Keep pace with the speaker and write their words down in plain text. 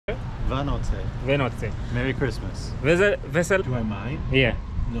Vanoce. Venoce. Merry Christmas. Vessel? Do I mind? Yeah.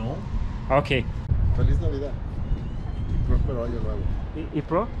 No. Okay. Feliz Navidad. Próspero año nuevo. Y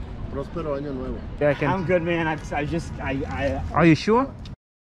pro? Próspero año nuevo. Yeah, I can. I'm good, man. I Are you sure?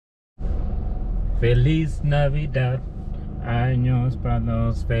 Feliz Navidad, años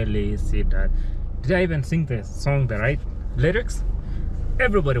palos, felicidad. Did I even sing the song the right lyrics?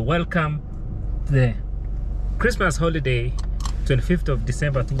 Everybody, welcome to the Christmas holiday, 25th of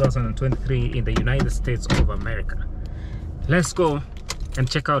December 2023 in the United States of America. Let's go and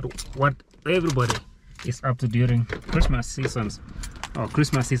check out what everybody is up to during Christmas seasons, or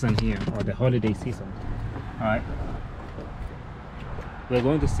Christmas season here, or the holiday season. All right. We're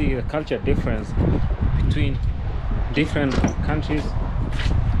going to see the culture difference between different countries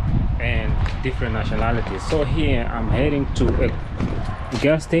and different nationalities. So here I'm heading to a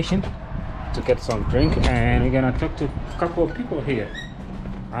gas station to get some drink, and we're gonna talk to a couple of people here.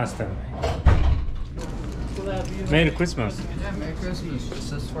 Ask them. Merry Christmas. Yeah, Merry Christmas. Is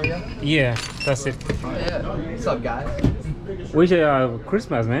this for you? Yeah, that's it. Oh yeah. What's up, guys? Wish you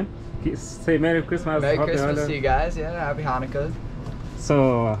Christmas, man. Say Merry Christmas. Merry Happy Christmas holiday. to you guys. Yeah, Happy Hanukkah.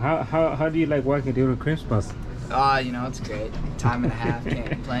 So how do you like working during Christmas? You know, it's great. Time and a half, can't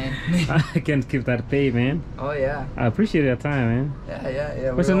complain. I can't keep that pay, man. Oh yeah. I appreciate your time, man. Yeah. What's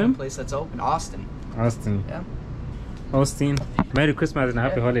We're your the only name? place that's open. Austin. Austin. Yeah. Austin. Merry Christmas and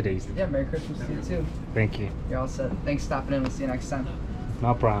happy Yeah. holidays. Yeah, Merry Christmas to you too. Thank you. You're all set. Thanks for stopping in. We'll see you next time.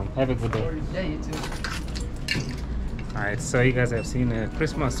 No problem. Have a good day. Yeah, you too. Alright, so you guys have seen the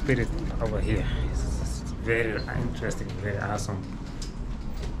Christmas spirit over here. It's very interesting, very awesome.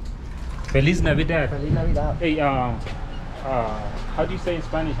 Feliz Navidad. Feliz Navidad. Hey, how do you say in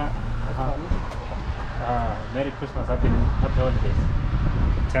Spanish? Merry Christmas, happy holidays.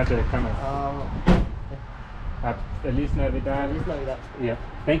 Tell to the camera. Feliz Navidad. Feliz Navidad. Yeah,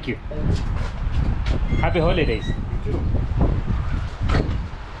 thank you. Happy holidays. You too.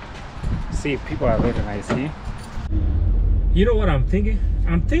 See, people are very nice here. You know what I'm thinking?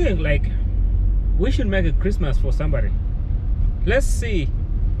 I'm thinking like we should make a Christmas for somebody.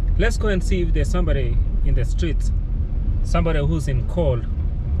 Let's go and see if there's somebody in the streets, somebody who's in cold,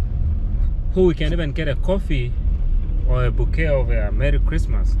 who we can even get a coffee or a bouquet of a Merry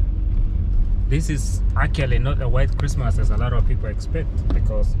Christmas. This is actually not a white Christmas as a lot of people expect,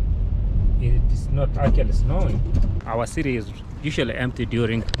 because it is not actually snowing. Our city is usually empty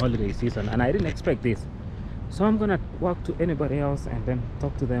during holiday season, and I didn't expect this. So I'm gonna walk to anybody else and then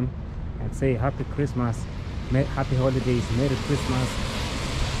talk to them and say Happy Christmas, Happy Holidays, Merry Christmas.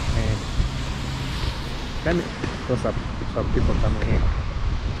 And let me, because some people coming in,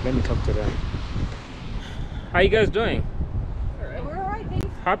 let me talk to them. How you guys doing? We're alright, thanks.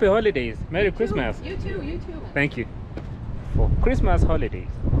 Happy holidays, Merry Christmas. You too, you too. Thank you. For Christmas holidays.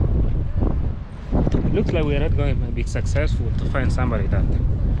 Looks like we're not going to be successful to find somebody that.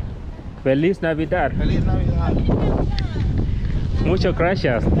 Feliz Navidad. Feliz Navidad. Muchas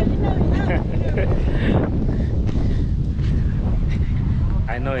gracias.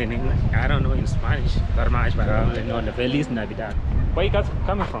 I know in English, I don't know in Spanish that much, but I only know the Feliz Navidad. Where you guys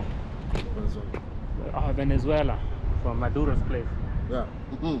coming from? Venezuela. Oh, Venezuela, from Maduro's place. Yeah.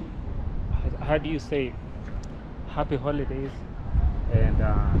 How do you say Happy Holidays and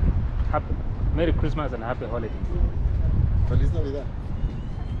Merry Christmas and Happy Holidays? Feliz Navidad.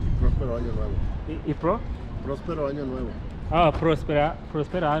 Próspero año nuevo. ¿Y pro? Próspero año nuevo. Ah, prospera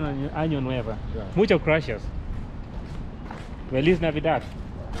año nuevo. Yeah. Muchas gracias. Feliz Navidad.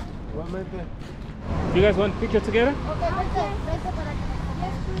 Igualmente. You guys want pictures together?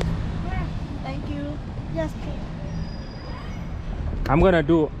 Thank you. Yes, I'm gonna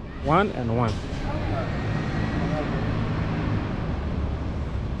do one and one.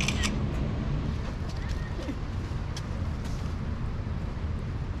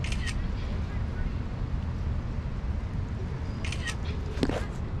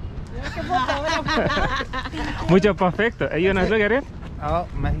 Mucho perfecto. You wanna look at it? Oh,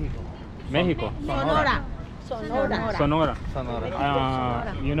 Mexico. Mexico. Sonora. Sonora.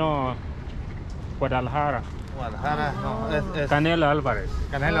 Sonora. You know Guadalajara. Guadalajara. No, es Canelo Alvarez.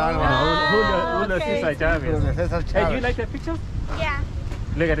 Canelo No, Álvarez. Julio Cesar Chavez. Julio César Hey, do you Chávez. like the picture? Yeah.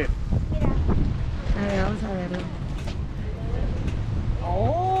 Look at it. A ver, vamos a verlo.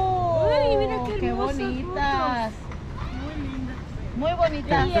 ¡Oh! Uy, mira qué ¡Qué hermosas bonitas! Muy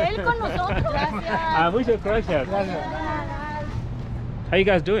bonitas. Y él con nosotros. Gracias. Muchas gracias. How you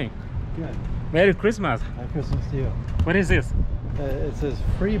guys doing? Good. Merry Christmas. Merry Christmas to you. What is this? It says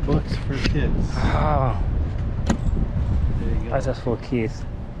free books for kids. Oh, There you go. that's just for kids.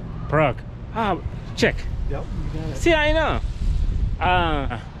 Prague. Ah, check. Yep, you got it. See, I know.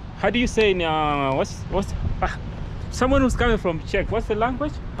 How do you say in what's someone who's coming from Czech? What's the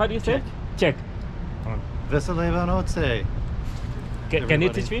language? How do you say? Czech. Vesele Vanoce. Can you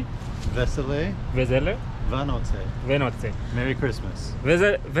teach me? Vesele Vesele Vanoce. Venoce. Merry Christmas.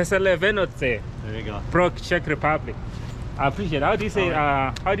 Vesele Venoce. There you go. Prague, Czech Republic. I appreciate it. How do you say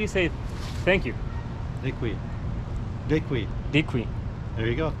how do you say thank you? Děkuji. Děkuji. Děkuji. There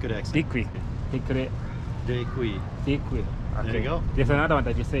you go. Good accent. Děkuji. Děkuji. Děkuji. Děkuji. There you go. There's another one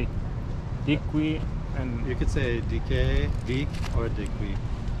that you say. Děkuji and You could say dike, dik, or děkuji.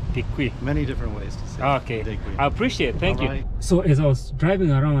 děkuji. Many different ways to say Okay. děkuji. I appreciate it. Thank you. Alright. So as I was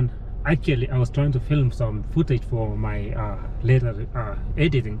driving around, actually I was trying to film some footage for my later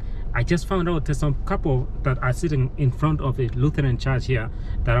editing. I just found out there's some couple that are sitting in front of a Lutheran church here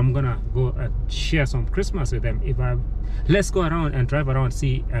that I'm gonna go and share some Christmas with them. Let's go around and drive around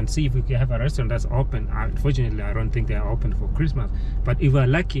see if we can have a restaurant that's open. Unfortunately, I don't think they are open for Christmas, but if we're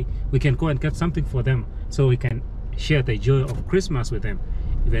lucky, we can go and get something for them so we can share the joy of Christmas with them.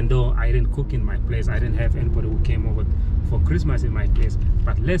 Even though I didn't cook in my place, I didn't have anybody who came over for Christmas in my place,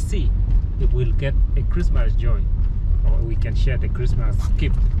 but let's see if we'll get a Christmas joy or we can share the Christmas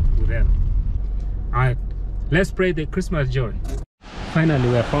gift with them. Alright, let's spread the Christmas joy. Finally,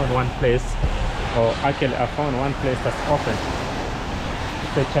 we have found one place, or actually I found one place that's open.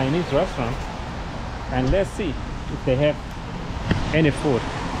 It's a Chinese restaurant, and let's see if they have any food.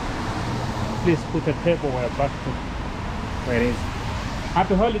 Please put a tableware back to where it is.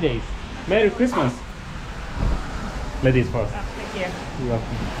 Happy holidays, Merry Christmas. Ladies first. Thank you. You're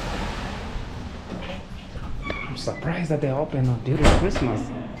welcome. I'm surprised that they're open during Christmas.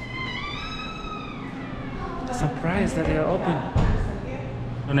 Surprised that they're open.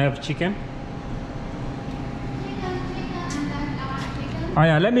 Don't have chicken? Oh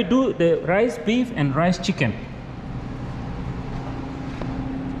yeah, let me do the rice beef and rice chicken.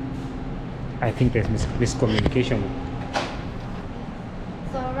 I think there's miscommunication.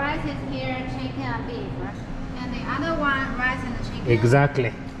 So rice is here, chicken and beef, right? And the other one, rice and chicken. Exactly.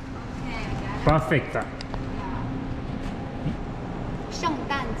 Okay, got it. Perfect. 圣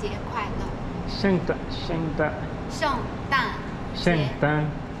诞节快乐。圣诞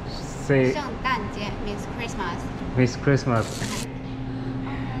means Christmas. Miss Christmas.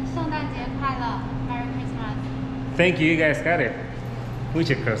 圣诞节快乐 Merry Christmas. Thank you, you guys got it.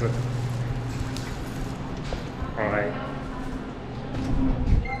 Muchas gracias. Alright.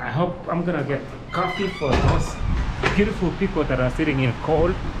 I hope I'm gonna get coffee for those beautiful people that are sitting in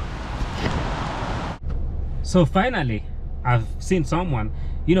cold. So finally, I've seen someone.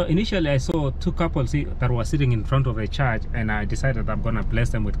 You know, initially I saw two couples that were sitting in front of a church, and I decided I'm gonna bless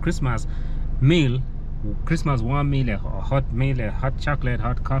them with Christmas meal, Christmas warm meal, a hot meal, a hot chocolate,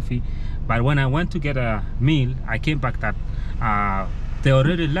 hot coffee. But when I went to get a meal, I came back that they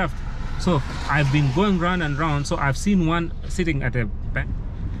already left. So I've been going round and round. So I've seen one sitting at a back.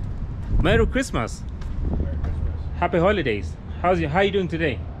 Merry Christmas. Merry Christmas. Happy holidays. How are you doing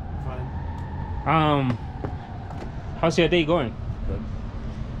today? Fine. How's your day going? Good.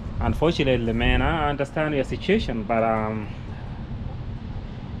 Unfortunately, man, I understand your situation, but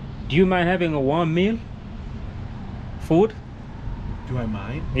do you mind having a warm meal? Food? Do I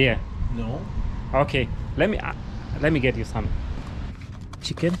mind? Yeah. No. Okay. Let me get you some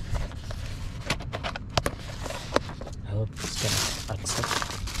chicken. I hope it's gonna accept.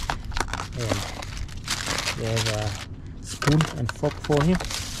 And there's a spoon and fork for him.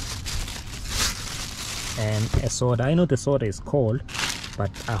 And a soda. I know the soda is cold,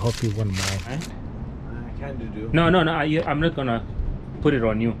 but I hope you won't mind. I kind of do. No, I'm not gonna put it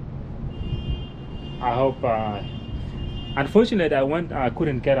on you. I hope. Unfortunately, I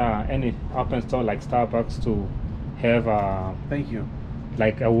couldn't get any open store like Starbucks to have Thank you.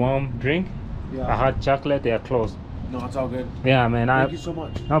 like a warm drink. Yeah. A hot chocolate. They are closed. No, it's all good. Yeah, man. Thank you so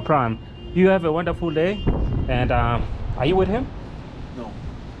much. No problem. You have a wonderful day. And are you with him? No.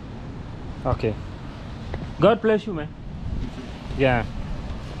 Okay. God bless you, man. Yeah.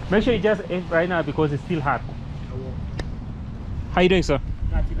 Make sure you just eat right now because it's still hot. I will. How you doing, sir?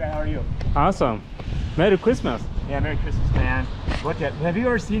 Not too bad. How are you? Awesome. Merry Christmas. Yeah, Merry Christmas, man. Have you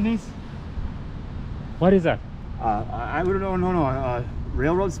ever seen these? What is that? I don't know. No.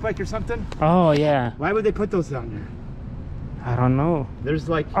 Railroad spike or something? Oh, yeah. Why would they put those down there? I don't know. There's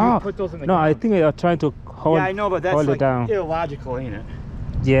like Oh, you put those in the no, I ground. think they are trying to hold, Yeah, I know, but that's hold like it down. illogical, ain't it?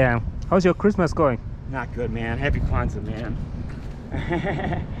 Yeah. How's your Christmas going? Not good, man. Happy Kwanzaa, man.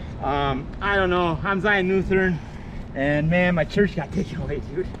 I don't know. I'm Zion Lutheran, and man, my church got taken away,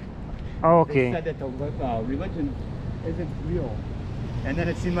 dude. Oh, They okay. said that the religion isn't real, and then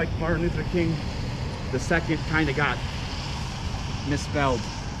it seemed like Martin Luther King II kind of got misspelled.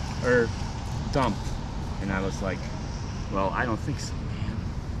 or dumped. And I was like, well, I don't think so,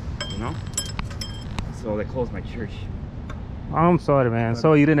 man. You know? So they closed my church. I'm sorry, man.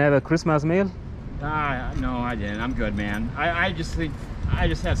 So you didn't have a Christmas meal? No, I didn't. I'm good, man. I just think I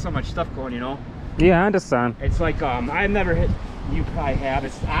just have so much stuff going, you know. Yeah, I understand. It's like I've never hit. You probably have.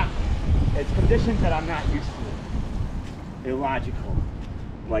 It's conditions that I'm not used to. Illogical,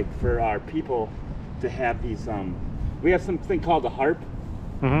 like for our people to have these. We have something called the harp,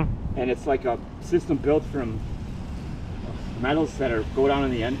 and it's like a system built from metals that go down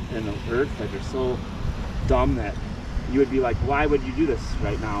in the earth that are so dumb that you would be like, why would you do this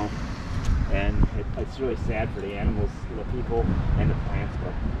right now? And it's really sad for the animals, the people, and the plants,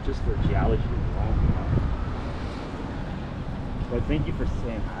 but just for geology alone, you know. But thank you for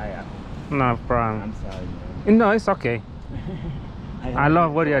saying hi. No problem. I'm sorry, man. No, it's okay. I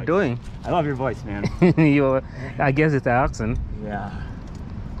love what you're doing. I love your voice, man. I guess it's the accent. Yeah.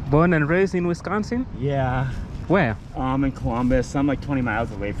 Born and raised in Wisconsin? Yeah. Where? In Columbus. I'm like 20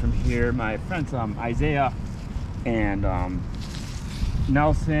 miles away from here. My friends Isaiah and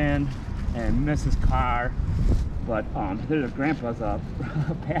Nelson and Mrs. Carr, but their grandpa's a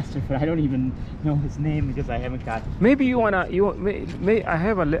pastor, but I don't even know his name because I haven't got. Maybe I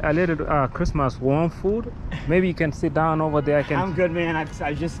have a little Christmas warm food. Maybe you can sit down over there. I'm good, man.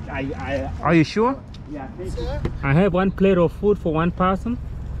 Are you sure? Yeah, thank you. I have one plate of food for one person.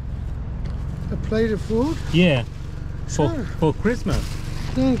 A plate of food? Yeah. Sure. For Christmas.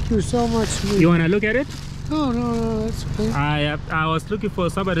 Thank you so much. You wanna look at it? No, that's okay. I was looking for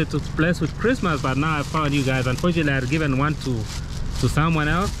somebody to bless with Christmas, but now I found you guys. Unfortunately, I had given one to someone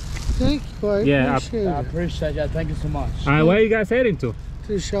else. Thank you, I appreciate I it. appreciate that. Thank you so much. Where are you guys heading to?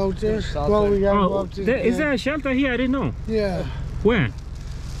 To shelter. To shelter. Well, we gotta go Oh, up to is there a shelter here? I didn't know. Yeah. Where?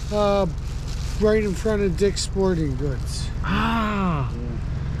 Right in front of Dick's Sporting Goods. Ah.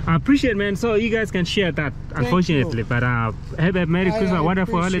 I appreciate it, man. So you guys can share that, unfortunately. you. But have a Merry Christmas,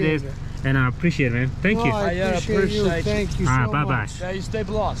 wonderful holidays. It. And I appreciate it, man. Thank you. I appreciate you. appreciate you. Thank you All so right, bye-bye. much. Yeah, you stay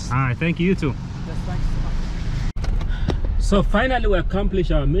blessed. All right, thank you, you too. Yes, thanks so much. So finally we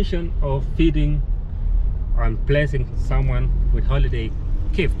accomplished our mission of feeding and blessing someone with holiday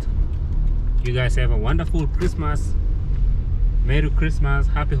gift. You guys have a wonderful Christmas. Merry Christmas,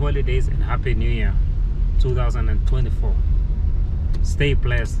 happy holidays, and happy New Year 2024. Stay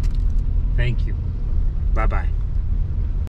blessed. Thank you. Bye-bye.